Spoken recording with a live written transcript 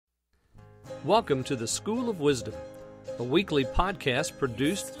Welcome to the School of Wisdom, a weekly podcast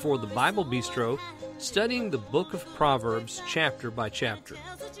produced for the Bible Bistro, studying the book of Proverbs chapter by chapter.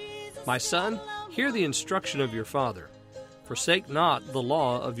 My son, hear the instruction of your father. Forsake not the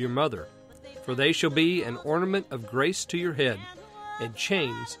law of your mother, for they shall be an ornament of grace to your head, and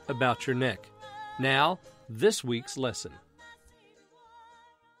chains about your neck. Now, this week's lesson.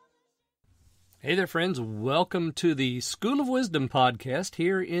 Hey there, friends. Welcome to the School of Wisdom podcast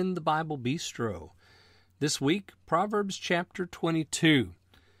here in the Bible Bistro. This week, Proverbs chapter 22.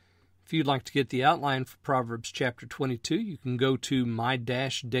 If you'd like to get the outline for Proverbs chapter 22, you can go to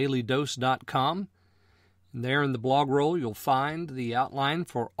my-dailydose.com. And there in the blog roll, you'll find the outline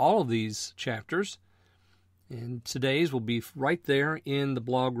for all of these chapters. And today's will be right there in the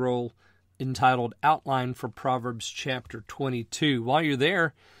blog roll entitled Outline for Proverbs chapter 22. While you're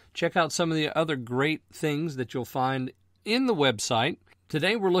there, check out some of the other great things that you'll find in the website.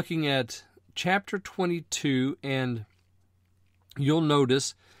 Today we're looking at chapter 22, and you'll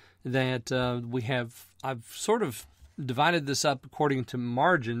notice that I've sort of divided this up according to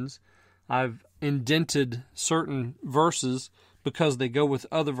margins. I've indented certain verses because they go with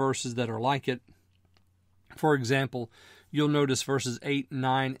other verses that are like it. For example, you'll notice verses 8,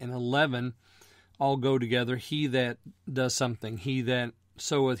 9, and 11 all go together. He that does something, he that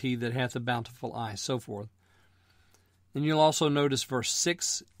soweth, he that hath a bountiful eye, so forth. And you'll also notice verse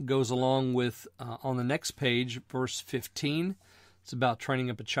 6 goes along with, on the next page, verse 15. It's about training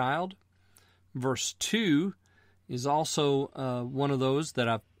up a child. Verse 2 is also one of those that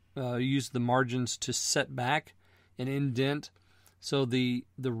I've used the margins to set back and indent. So the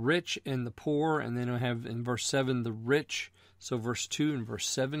rich and the poor, and then I have in verse 7 the rich. So verse 2 and verse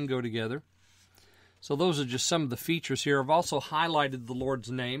 7 go together. So those are just some of the features here. I've also highlighted the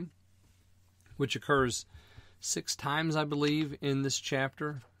Lord's name, which occurs 6 times, I believe, in this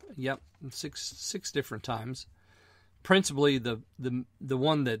chapter. Yep, six different times. Principally, the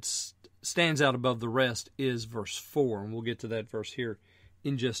one that stands out above the rest is verse 4, and we'll get to that verse here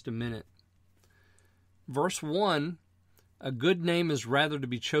in just a minute. Verse 1, a good name is rather to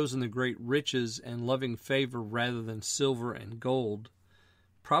be chosen than great riches, and loving favor rather than silver and gold.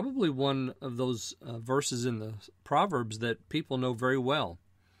 Probably one of those verses in the Proverbs that people know very well.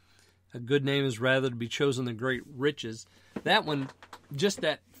 A good name is rather to be chosen than great riches. That one, just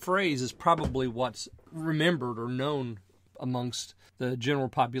that phrase, is probably what's remembered or known amongst the general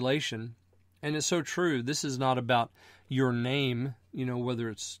population. And it's so true. This is not about your name, whether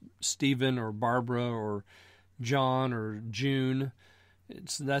it's Stephen or Barbara or John or June.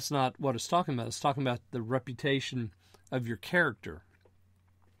 That's not what it's talking about. It's talking about the reputation of your character,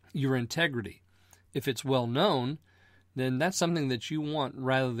 your integrity. If it's well known, then that's something that you want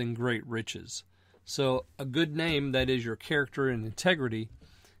rather than great riches. So a good name, that is your character and integrity,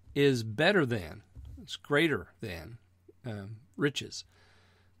 is better than, it's greater than riches,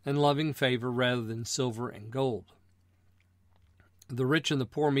 and loving favor rather than silver and gold. The rich and the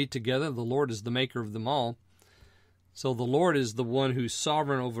poor meet together. The Lord is the maker of them all. So the Lord is the one who's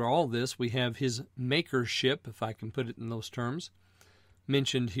sovereign over all this. We have his makership, if I can put it in those terms,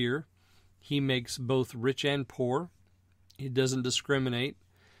 mentioned here. He makes both rich and poor. He doesn't discriminate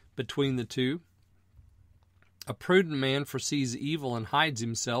between the two. A prudent man foresees evil and hides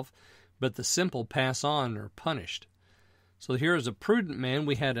himself, but the simple pass on or are punished. So here is a prudent man.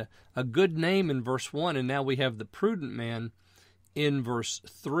 We had a good name in verse 1, and now we have the prudent man in verse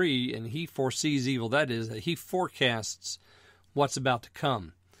 3, and he foresees evil. That is, that he forecasts what's about to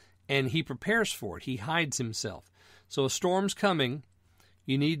come, and he prepares for it. He hides himself. So a storm's coming.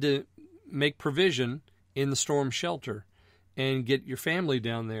 You need to make provision in the storm shelter and get your family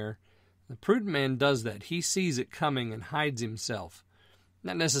down there. The prudent man does that. He sees it coming and hides himself.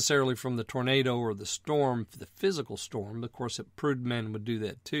 Not necessarily from the tornado or the storm, the physical storm. Of course, a prudent man would do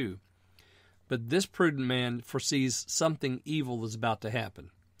that too. But this prudent man foresees something evil is about to happen.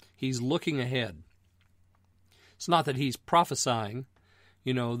 He's looking ahead. It's not that he's prophesying.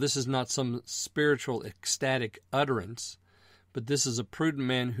 This is not some spiritual ecstatic utterance. But this is a prudent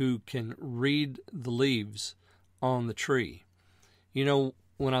man who can read the leaves on the tree.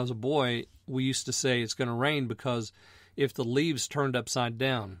 When I was a boy, we used to say it's going to rain because if the leaves turned upside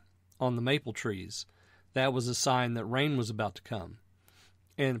down on the maple trees, that was a sign that rain was about to come.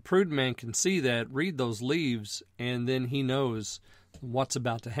 And a prudent man can see that, read those leaves, and then he knows what's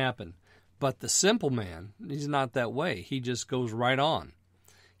about to happen. But the simple man, he's not that way. He just goes right on.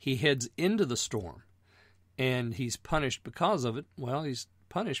 He heads into the storm. And he's punished because of it. Well, he's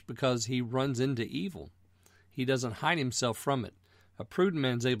punished because he runs into evil. He doesn't hide himself from it. A prudent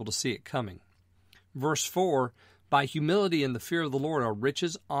man's able to see it coming. Verse 4, By humility and the fear of the Lord are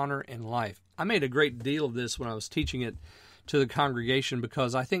riches, honor, and life. I made a great deal of this when I was teaching it to the congregation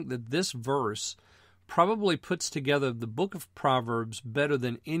because I think that this verse probably puts together the book of Proverbs better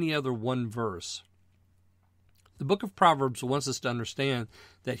than any other one verse. The book of Proverbs wants us to understand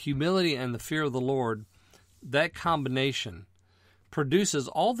that humility and the fear of the Lord, that combination, produces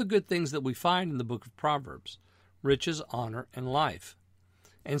all the good things that we find in the book of Proverbs: riches, honor, and life.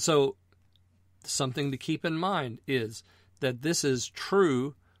 And so something to keep in mind is that this is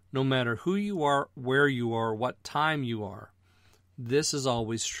true no matter who you are, where you are, what time you are. This is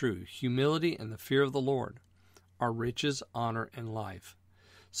always true. Humility and the fear of the Lord are riches, honor, and life.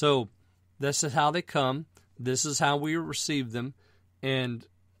 So this is how they come. This is how we receive them. And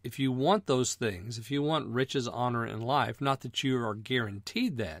if you want those things, if you want riches, honor, and life, not that you are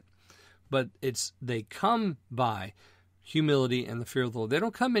guaranteed that, but they come by humility and the fear of the Lord. They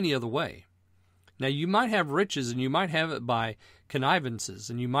don't come any other way. Now, you might have riches, and you might have it by connivances,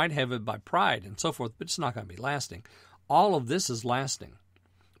 and you might have it by pride and so forth, but it's not going to be lasting. All of this is lasting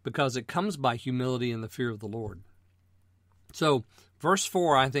because it comes by humility and the fear of the Lord. So, verse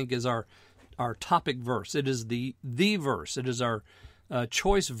 4, I think, is our topic verse. It is the verse. It is our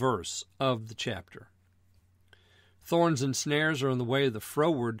choice verse of the chapter. Thorns and snares are in the way of the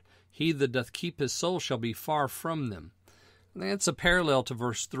froward. He that doth keep his soul shall be far from them. And that's a parallel to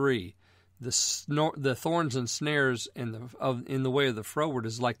verse 3. The thorns and snares in the way of the froward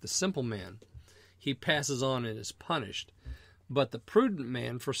is like the simple man. He passes on and is punished. But the prudent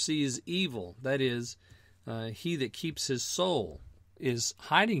man foresees evil. That is, he that keeps his soul is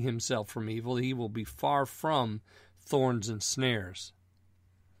hiding himself from evil. He will be far from thorns and snares.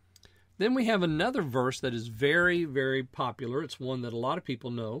 Then we have another verse that is very, very popular. It's one that a lot of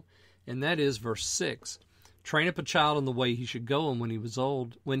people know, and that is verse 6. Train up a child in the way he should go, and when he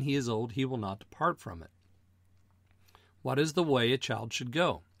is old, he will not depart from it. What is the way a child should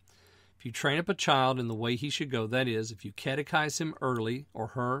go? If you train up a child in the way he should go, that is, if you catechize him early or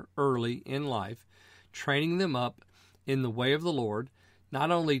her early in life, training them up in the way of the Lord,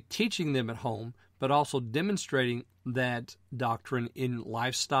 not only teaching them at home, but also demonstrating that doctrine in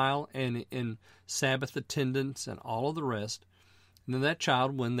lifestyle and in Sabbath attendance and all of the rest, and then that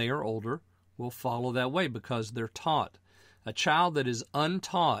child, when they are older, will follow that way because they're taught. A child that is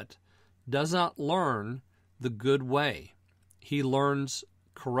untaught does not learn the good way. He learns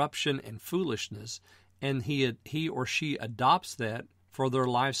corruption and foolishness, and he or she adopts that for their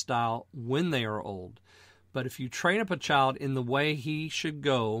lifestyle when they are old. But if you train up a child in the way he should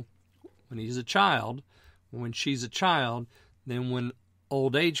go when he's a child, when she's a child, then when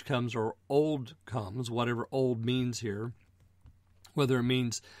old age comes or old comes, whatever old means here, whether it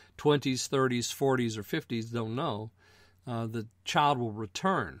means 20s, 30s, 40s, or 50s, don't know, the child will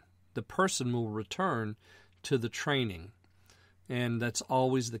return. The person will return to the training. And that's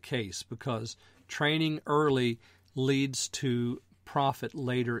always the case because training early leads to profit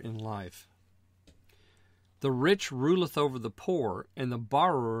later in life. The rich ruleth over the poor, and the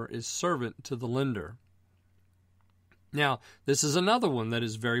borrower is servant to the lender. Now, this is another one that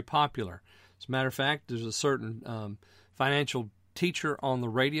is very popular. As a matter of fact, there's a certain financial teacher on the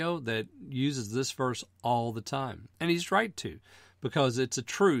radio that uses this verse all the time. And he's right to, because it's a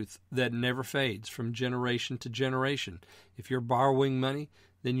truth that never fades from generation to generation. If you're borrowing money,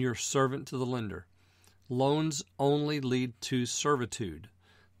 then you're servant to the lender. Loans only lead to servitude.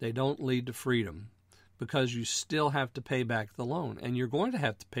 They don't lead to freedom because you still have to pay back the loan. And you're going to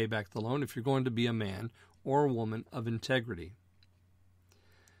have to pay back the loan if you're going to be a man or a woman of integrity.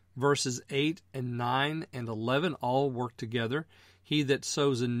 Verses 8 and 9 and 11 all work together. He that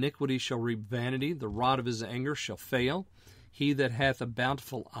sows iniquity shall reap vanity. The rod of his anger shall fail. He that hath a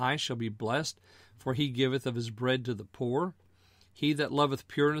bountiful eye shall be blessed, for he giveth of his bread to the poor. He that loveth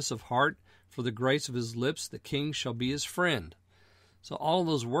pureness of heart, for the grace of his lips, the king shall be his friend. So all of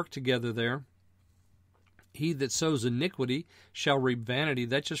those work together there. He that sows iniquity shall reap vanity.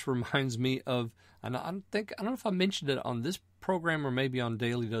 That just reminds me of, and I don't know if I mentioned it on this program or maybe on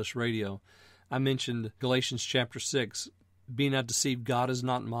Daily Dose Radio. I mentioned Galatians chapter 6, be not deceived, God is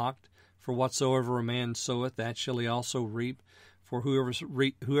not mocked. For whatsoever a man soweth, that shall he also reap. For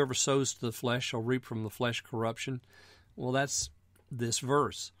whoever sows to the flesh shall reap from the flesh corruption. Well, that's this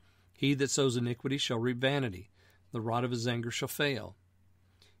verse. He that sows iniquity shall reap vanity. The rod of his anger shall fail.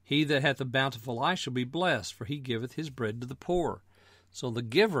 He that hath a bountiful eye shall be blessed, for he giveth his bread to the poor. So the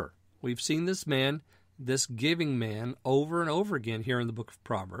giver, we've seen this man, this giving man, over and over again here in the book of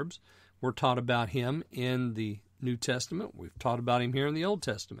Proverbs. We're taught about him in the New Testament. We've taught about him here in the Old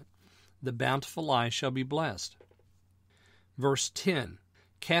Testament. The bountiful eye shall be blessed. Verse 10,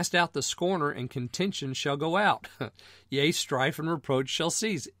 Cast out the scorner, and contention shall go out. Yea, strife and reproach shall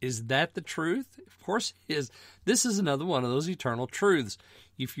cease. Is that the truth? Of course it is. This is another one of those eternal truths.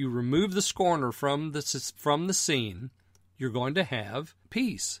 If you remove the scorner from the scene, you're going to have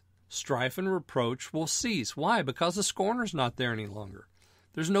peace. Strife and reproach will cease. Why? Because the scorner's not there any longer.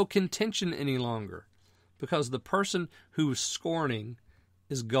 There's no contention any longer, because the person who is scorning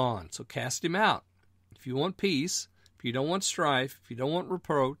is gone. So cast him out. If you want peace, if you don't want strife, if you don't want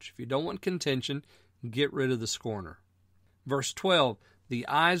reproach, if you don't want contention, get rid of the scorner. Verse 12, the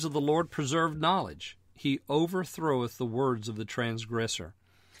eyes of the Lord preserve knowledge. He overthroweth the words of the transgressor.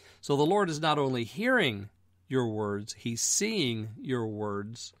 So the Lord is not only hearing your words, He's seeing your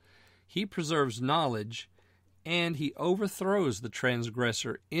words. He preserves knowledge, and He overthrows the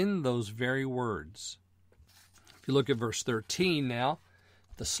transgressor in those very words. If you look at verse 13 now,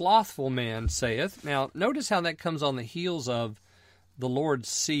 the slothful man saith. Now, notice how that comes on the heels of the Lord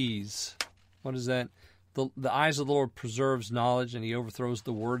sees. What is that? The eyes of the Lord preserves knowledge, and He overthrows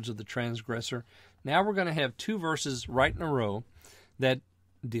the words of the transgressor. Now we're going to have two verses right in a row that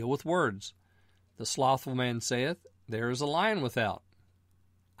deal with words. The slothful man saith, there is a lion without.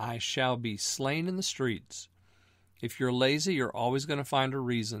 I shall be slain in the streets. If you're lazy, you're always going to find a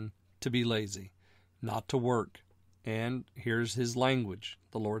reason to be lazy, not to work. And here's his language.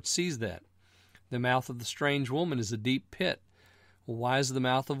 The Lord sees that. The mouth of the strange woman is a deep pit. Well, why is the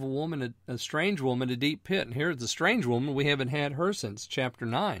mouth of a strange woman, a deep pit? And here's the strange woman. We haven't had her since chapter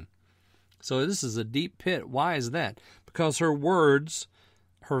 9. So this is a deep pit. Why is that? Because her words,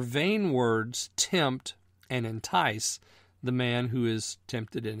 her vain words, tempt and entice the man who is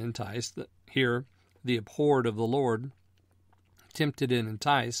tempted and enticed. Here, the abhorred of the Lord, tempted and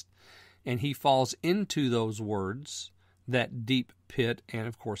enticed, and he falls into those words, that deep pit, and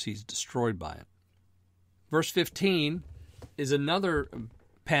of course he's destroyed by it. Verse 15 is another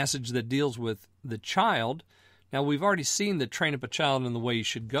passage that deals with the child. Now, we've already seen the train up a child in the way he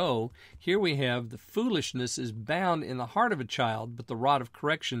should go. Here we have the foolishness is bound in the heart of a child, but the rod of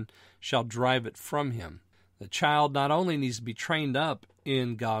correction shall drive it from him. The child not only needs to be trained up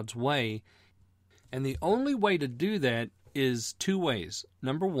in God's way, and the only way to do that is two ways.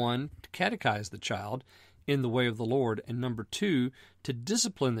 Number one, to catechize the child in the way of the Lord, and number two, to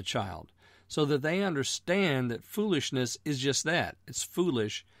discipline the child so that they understand that foolishness is just that. It's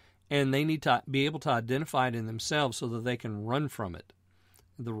foolish, and they need to be able to identify it in themselves so that they can run from it.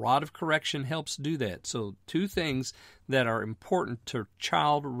 The rod of correction helps do that. So two things that are important to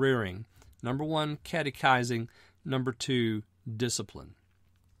child rearing. Number one, catechizing. Number two, discipline.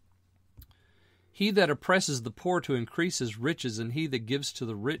 He that oppresses the poor to increase his riches, and he that gives to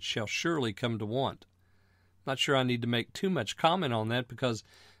the rich shall surely come to want. Not sure I need to make too much comment on that, because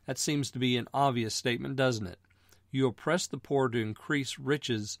that seems to be an obvious statement, doesn't it? You oppress the poor to increase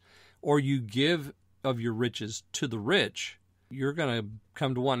riches, or you give of your riches to the rich, you're going to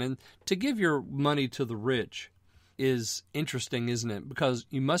come to want. And to give your money to the rich is interesting, isn't it? Because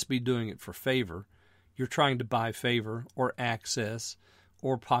you must be doing it for favor. You're trying to buy favor or access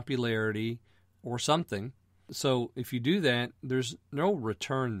or popularity or something. So if you do that, there's no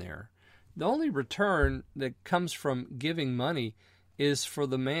return there. The only return that comes from giving money is for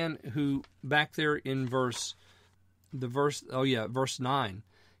the man who, back there in verse 9,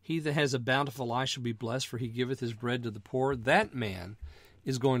 he that has a bountiful eye shall be blessed, for he giveth his bread to the poor. That man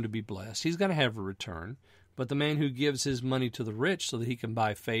is going to be blessed. He's going to have a return. But the man who gives his money to the rich so that he can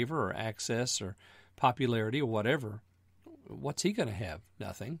buy favor or access or popularity or whatever, what's he going to have?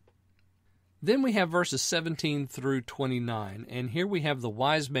 Nothing. Then we have verses 17 through 29, and here we have the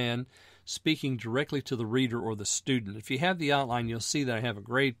wise man speaking directly to the reader or the student. If you have the outline, you'll see that I have a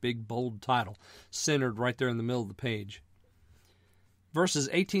great big bold title centered right there in the middle of the page. Verses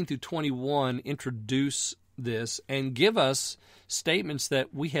 18 through 21 introduce this and give us statements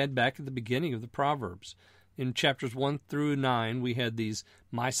that we had back at the beginning of the Proverbs. In chapters 1 through 9, we had these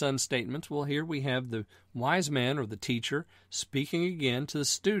my son statements. Well, here we have the wise man or the teacher speaking again to the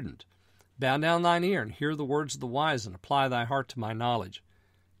student. Bow down thine ear and hear the words of the wise, and apply thy heart to my knowledge.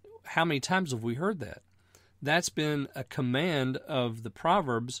 How many times have we heard that? That's been a command of the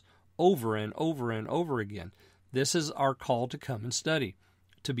Proverbs over and over and over again. This is our call to come and study,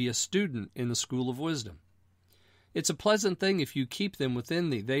 to be a student in the school of wisdom. It's a pleasant thing if you keep them within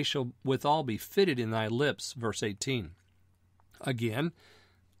thee. They shall withal be fitted in thy lips, verse 18. Again,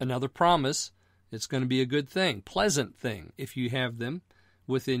 another promise. It's going to be a good thing, pleasant thing. If you have them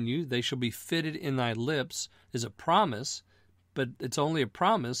within you, they shall be fitted in thy lips, is a promise, but it's only a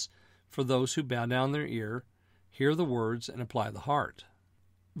promise for those who bow down their ear, hear the words, and apply the heart.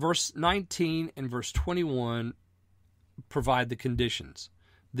 Verse 19 and verse 21 provide the conditions.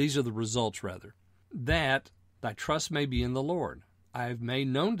 These are the results, rather. That thy trust may be in the Lord. I have made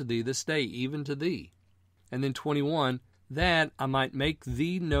known to thee this day, even to thee. And then 21, that I might make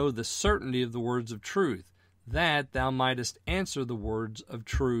thee know the certainty of the words of truth, that thou mightest answer the words of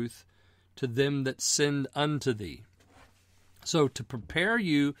truth to them that send unto thee. So to prepare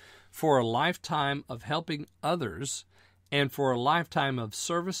you for a lifetime of helping others and for a lifetime of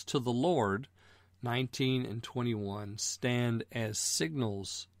service to the Lord, 19 and 21 stand as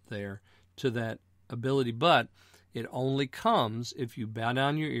signals there to that ability. But it only comes if you bow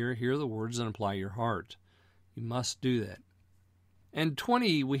down your ear, hear the words, and apply your heart. You must do that. And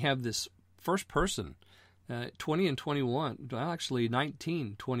 20, we have this first person, 20 and 21, well, actually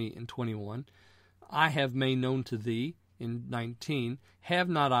 19, 20 and 21. I have made known to thee in 19, have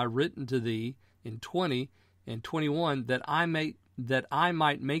not I written to thee in 20 and 21, that I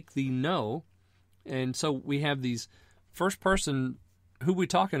might make thee know. And so we have these first person. Who are we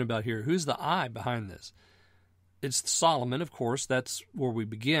talking about here? Who's the I behind this? It's Solomon, of course. That's where we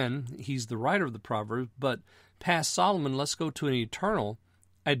begin. He's the writer of the Proverbs. But past Solomon, let's go to an eternal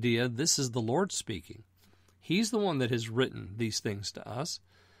idea. This is the Lord speaking. He's the one that has written these things to us.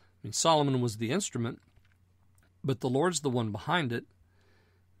 I mean, Solomon was the instrument, but the Lord's the one behind it.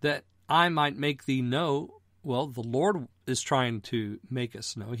 That I might make thee know. Well, the Lord is trying to make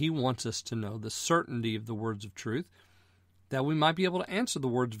us know. He wants us to know the certainty of the words of truth, that we might be able to answer the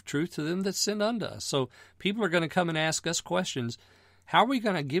words of truth to them that send unto us. So people are going to come and ask us questions. How are we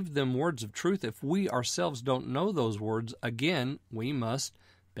going to give them words of truth if we ourselves don't know those words? Again, we must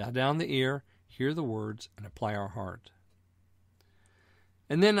bow down the ear, hear the words, and apply our heart.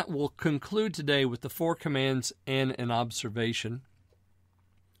 And then we'll conclude today with the 4 commands and an observation.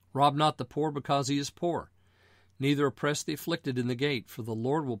 Rob not the poor because he is poor. Neither oppress the afflicted in the gate, for the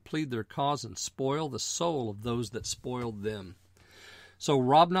Lord will plead their cause and spoil the soul of those that spoiled them. So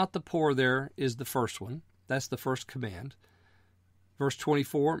rob not the poor there is the first one. That's the first command. Verse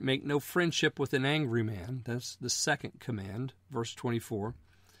 24, make no friendship with an angry man. That's the second command, verse 24.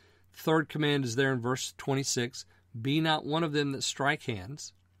 Third command is there in verse 26, be not one of them that strike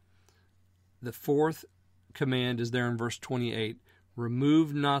hands. The fourth command is there in verse 28,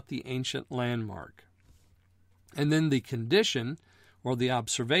 remove not the ancient landmark. And then the condition, or the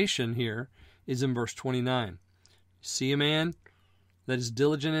observation here, is in verse 29. See a man that is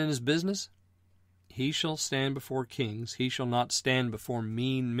diligent in his business? He shall stand before kings. He shall not stand before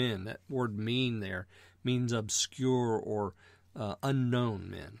mean men. That word mean there means obscure or unknown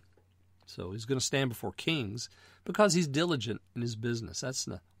men. So he's going to stand before kings because he's diligent in his business. That's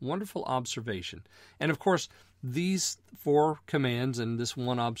a wonderful observation. And of course, these 4 commands and this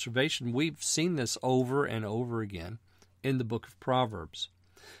one observation, we've seen this over and over again in the book of Proverbs.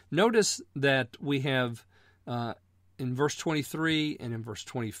 Notice that we have in verse 23 and in verse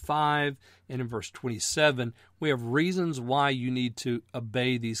 25 and in verse 27, we have reasons why you need to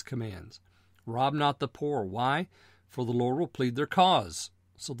obey these commands. Rob not the poor. Why? For the Lord will plead their cause.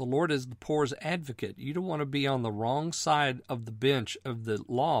 So the Lord is the poor's advocate. You don't want to be on the wrong side of the bench of the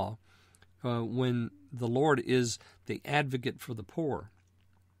law when the Lord is the advocate for the poor.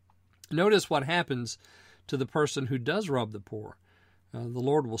 Notice what happens to the person who does rob the poor. The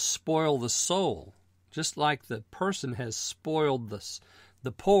Lord will spoil the soul. Just like the person has spoiled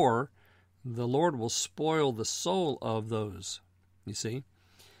the poor, the Lord will spoil the soul of those. You see?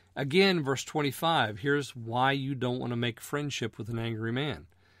 Again, verse 25, here's why you don't want to make friendship with an angry man.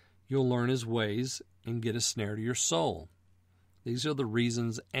 You'll learn his ways and get a snare to your soul. These are the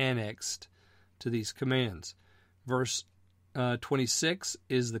reasons annexed to these commands. Verse 26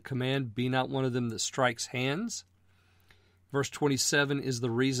 is the command, be not one of them that strikes hands. Verse 27 is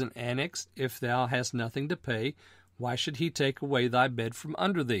the reason annexed, if thou hast nothing to pay, why should he take away thy bed from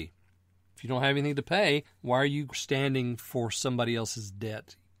under thee? If you don't have anything to pay, why are you standing for somebody else's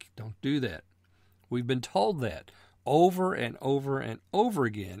debt? Don't do that. We've been told that over and over and over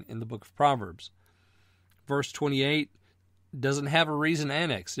again in the book of Proverbs. Verse 28 doesn't have a reason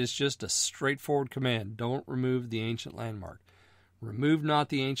annexed. It's just a straightforward command. Don't remove the ancient landmark. Remove not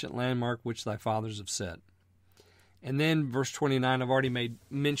the ancient landmark which thy fathers have set. And then verse 29, I've already made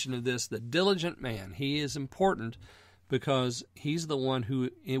mention of this, the diligent man. He is important because he's the one who,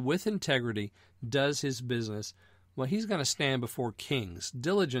 with integrity, does his business. Well, he's going to stand before kings.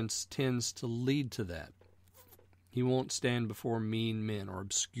 Diligence tends to lead to that. He won't stand before mean men or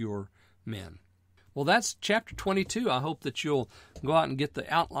obscure men. Well, that's chapter 22. I hope that you'll go out and get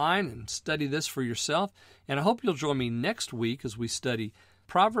the outline and study this for yourself. And I hope you'll join me next week as we study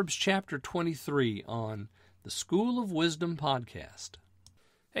Proverbs chapter 23 on the School of Wisdom podcast.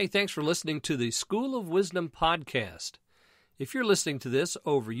 Hey, thanks for listening to the School of Wisdom podcast. If you're listening to this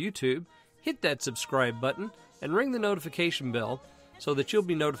over YouTube, hit that subscribe button and ring the notification bell so that you'll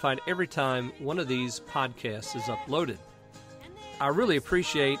be notified every time one of these podcasts is uploaded. I really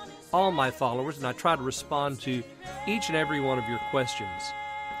appreciate all my followers, and I try to respond to each and every one of your questions.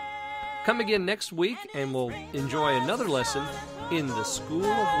 Come again next week, and we'll enjoy another lesson in the School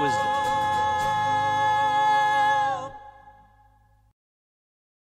of Wisdom.